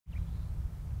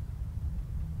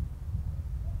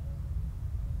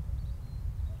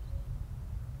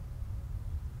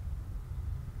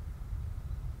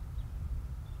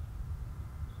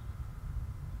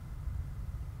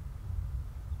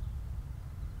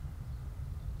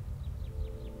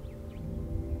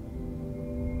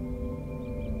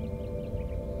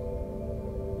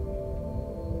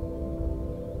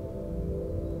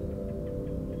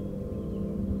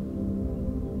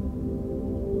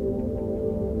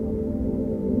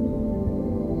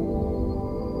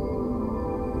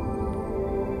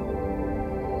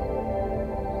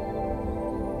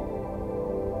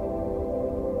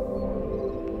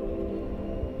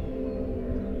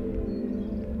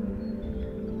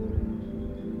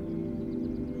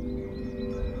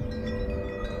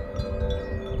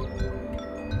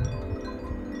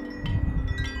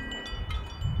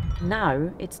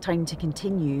now it's time to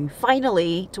continue,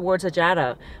 finally, towards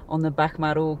Adjara on the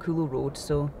Bakhmaro Kulo road.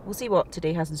 So we'll see what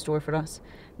today has in store for us.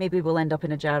 Maybe we'll end up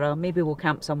in Adjara, maybe we'll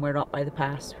camp somewhere up by the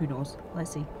pass, who knows,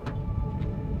 let's see.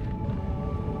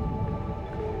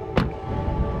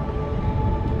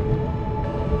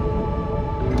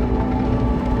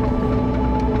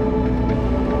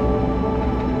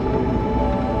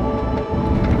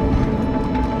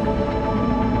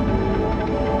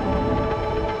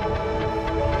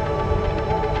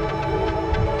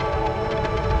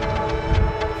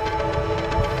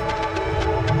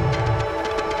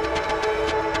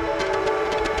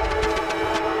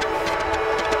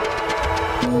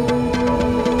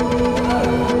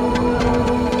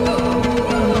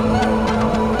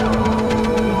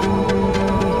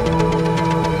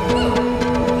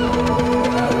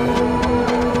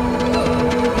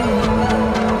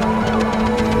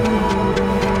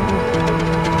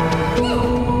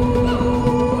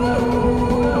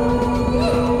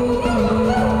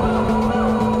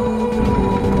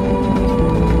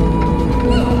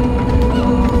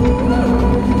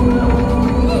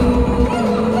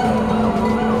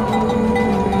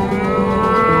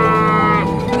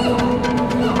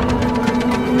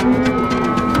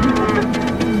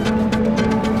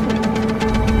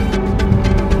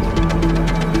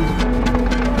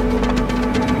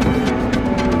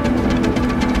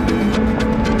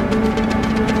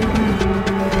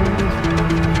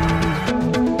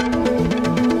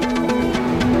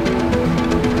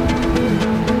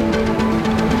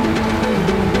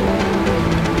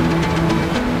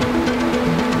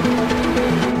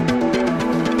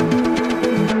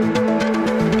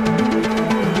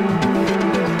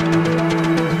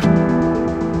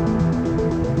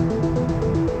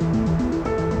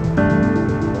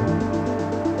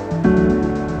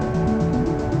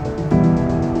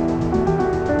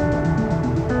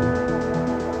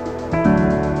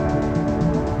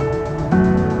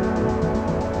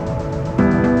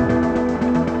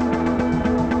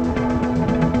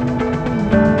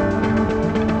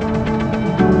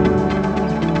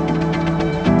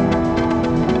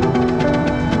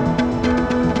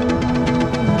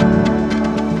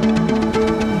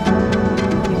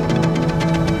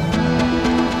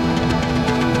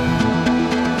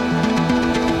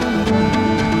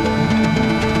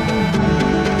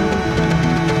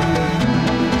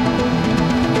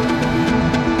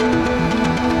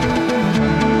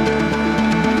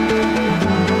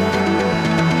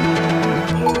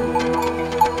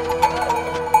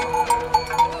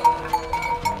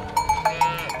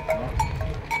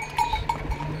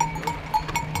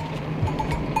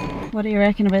 What do you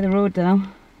reckon about the road, Dal?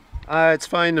 It's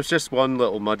fine. There's just one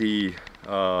little muddy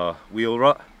wheel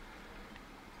rut.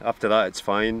 After that it's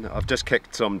fine. I've just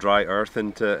kicked some dry earth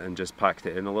into it and just packed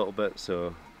it in a little bit, so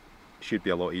it should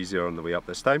be a lot easier on the way up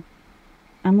this time.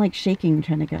 I'm like shaking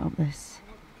trying to get up this.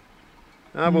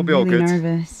 We'll be all good. I'm really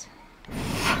nervous.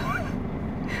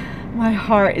 My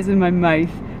heart is in my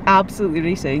mouth, absolutely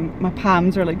racing. My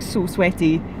palms are like so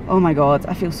sweaty. Oh my god,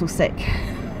 I feel so sick.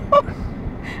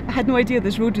 I had no idea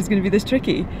this road was going to be this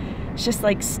tricky. It's just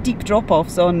like steep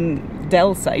drop-offs on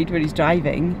Del's side where he's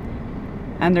driving,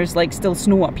 and there's like still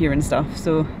snow up here and stuff,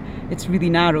 so it's really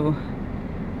narrow.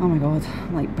 Oh my god,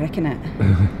 I'm like bricking it.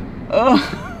 Oh.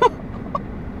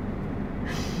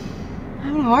 I'm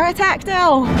having a heart attack,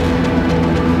 Del.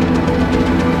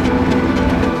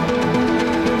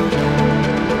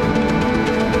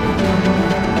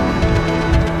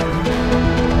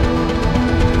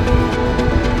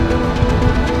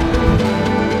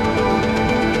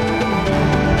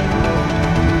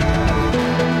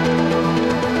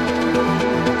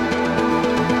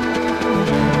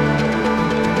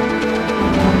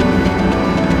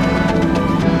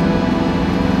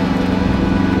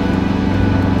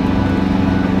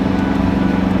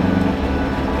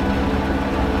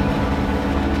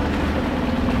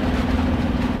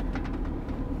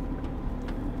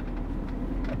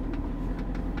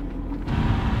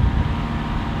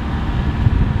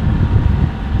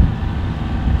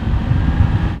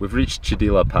 We've reached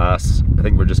Chidila Pass. I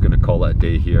think we're just going to call it a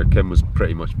day here. Kim was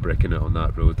pretty much bricking it on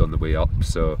that road on the way up,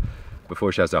 so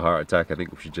before she has a heart attack I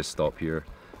think we should just stop here.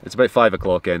 It's about 5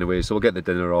 o'clock anyway, so we'll get the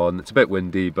dinner on. It's a bit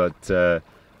windy, but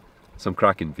some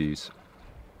cracking views.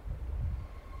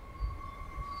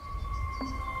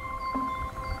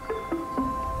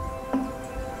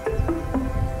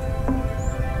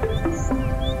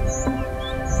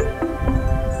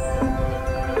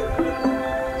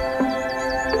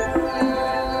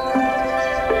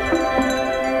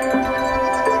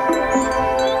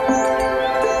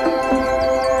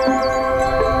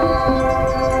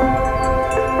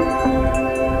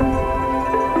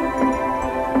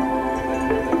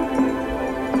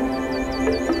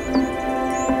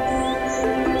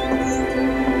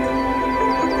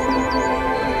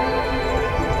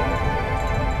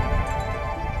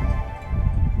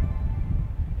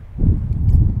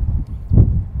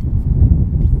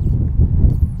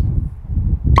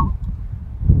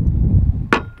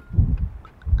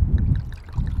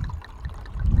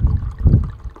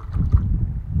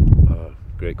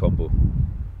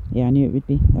 I knew it would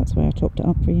be. That's why I topped it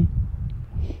up for you.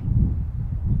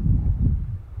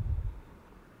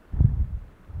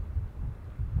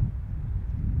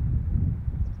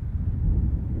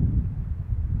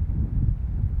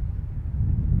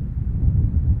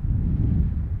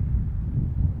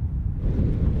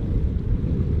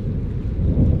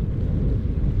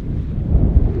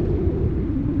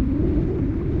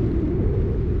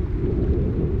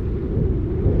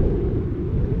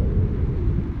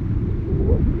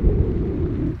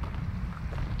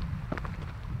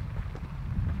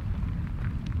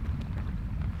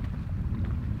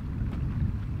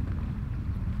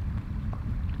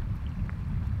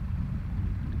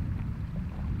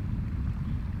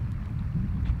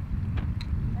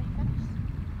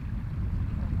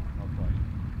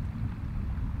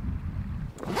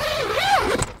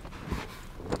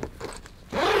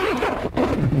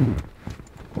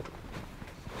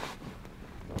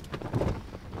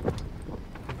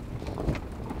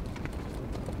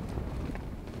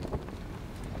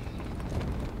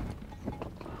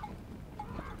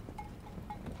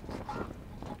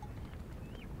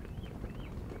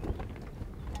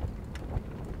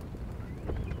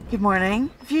 Good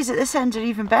morning. Views at this end are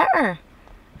even better.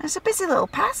 It's a busy little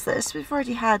pass this. We've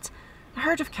already had a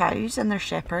herd of cows and their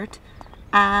shepherd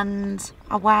and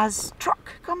a UAZ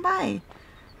truck come by.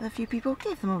 A few people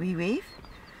gave them a wee wave.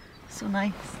 So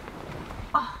nice.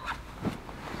 Oh.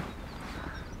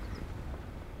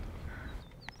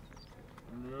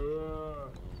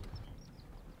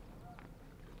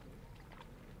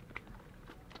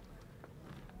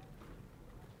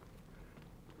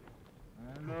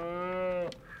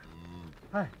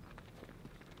 Hi.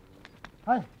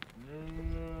 Hi.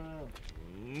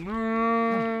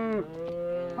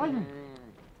 Hi.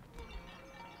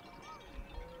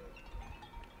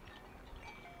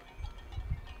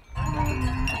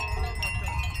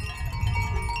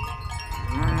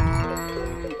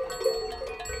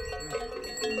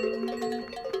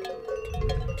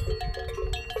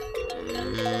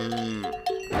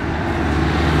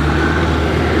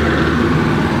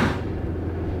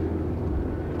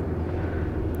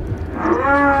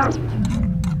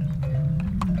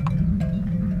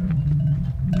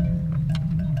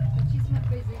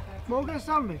 Mogen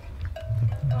Sandwich?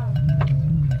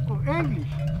 Oh, English?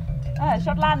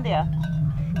 Shotlandia.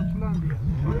 Shotlandia.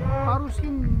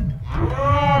 Paruskin.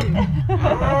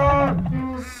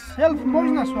 Self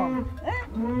można słabo.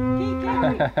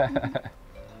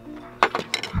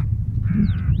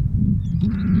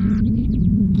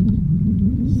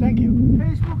 Thank you.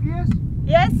 Facebook, yes?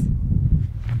 Yes.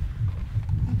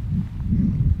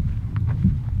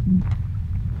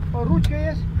 Or Ruchka,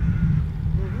 yes?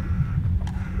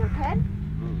 Your pen?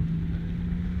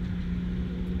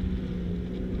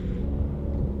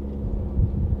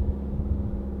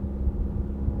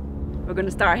 We're going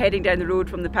to start heading down the road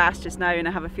from the pass just now, and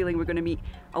I have a feeling we're going to meet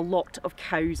a lot of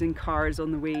cows and cars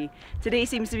on the way. Today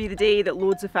seems to be the day that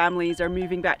loads of families are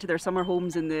moving back to their summer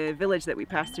homes in the village that we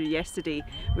passed through yesterday.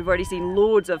 We've already seen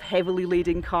loads of heavily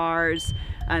laden cars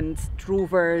and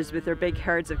drovers with their big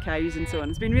herds of cows and so on.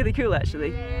 It's been really cool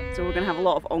actually. So we're going to have a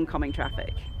lot of oncoming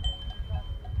traffic.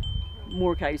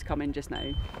 More cows coming just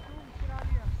now.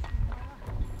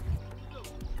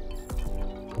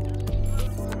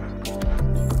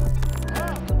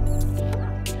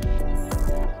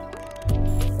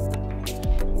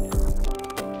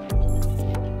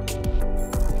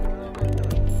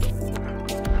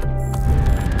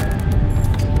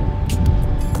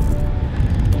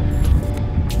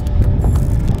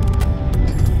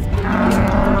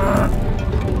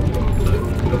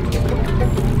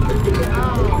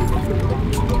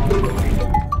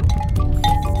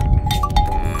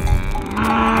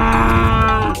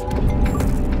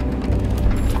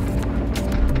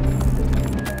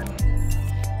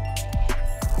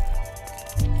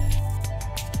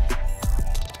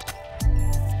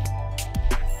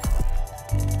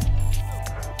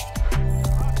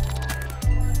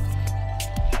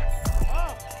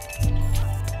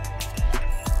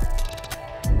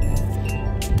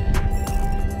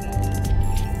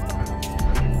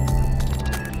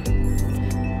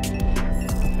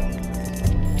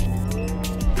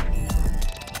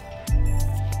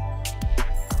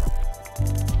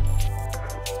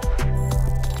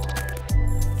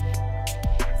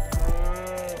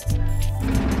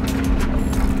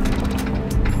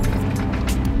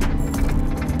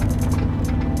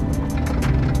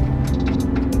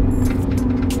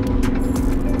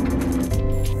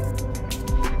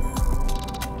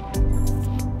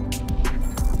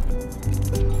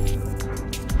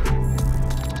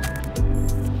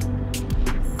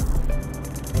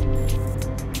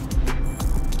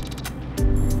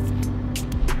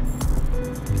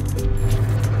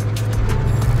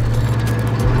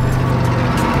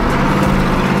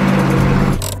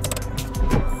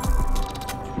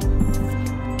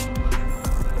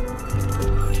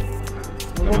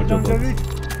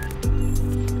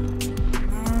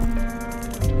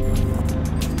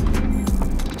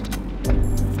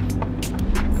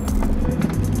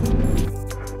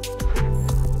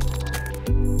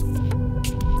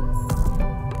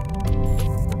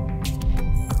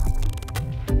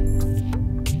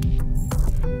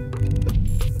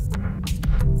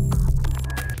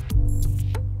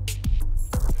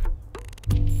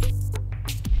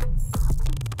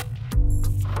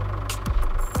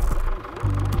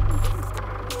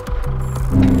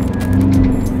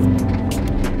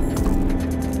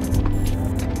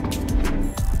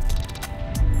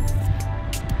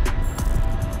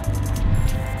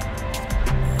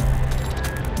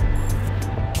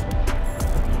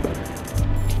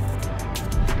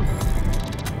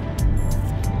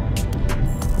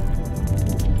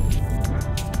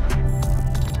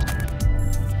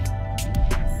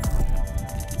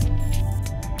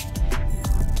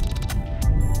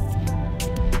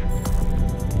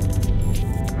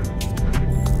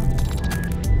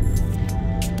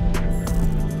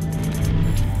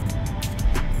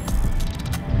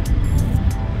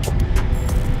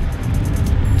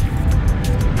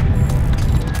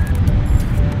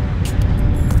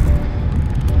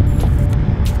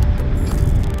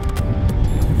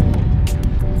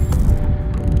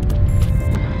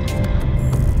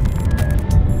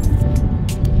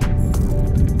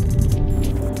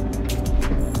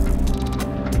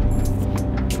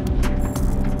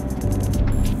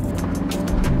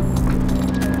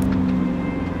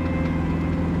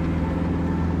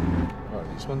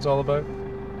 this one's all about.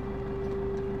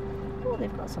 Oh,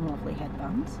 they've got some lovely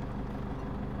headbands.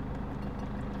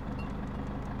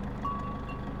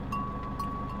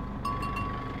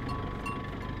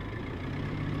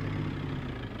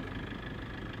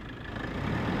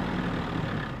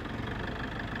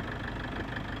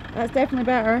 That's definitely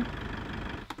better.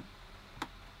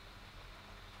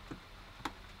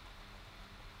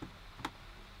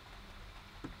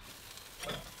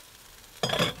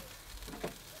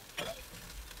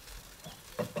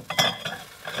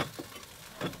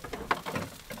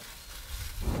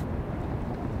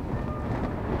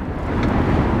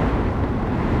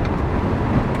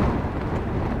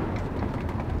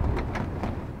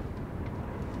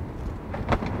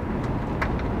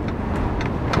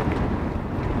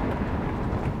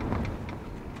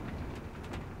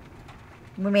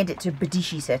 We made it to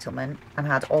Tbilisi settlement and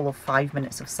had all of 5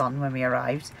 minutes of sun when we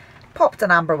arrived. Popped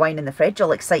an amber wine in the fridge,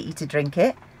 all excited to drink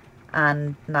it,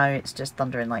 and now it's just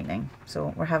thunder and lightning.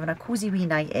 So we're having a cosy wee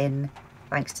night in,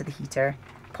 thanks to the heater.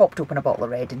 Popped open a bottle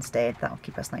of red instead, that'll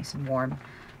keep us nice and warm,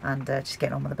 and just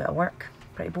getting on with a bit of work.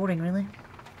 Pretty boring really.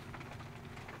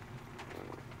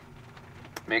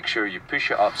 Make sure you push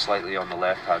it up slightly on the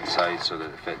left hand side so that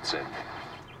it fits in.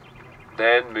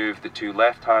 Then move the two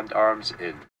left hand arms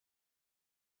in.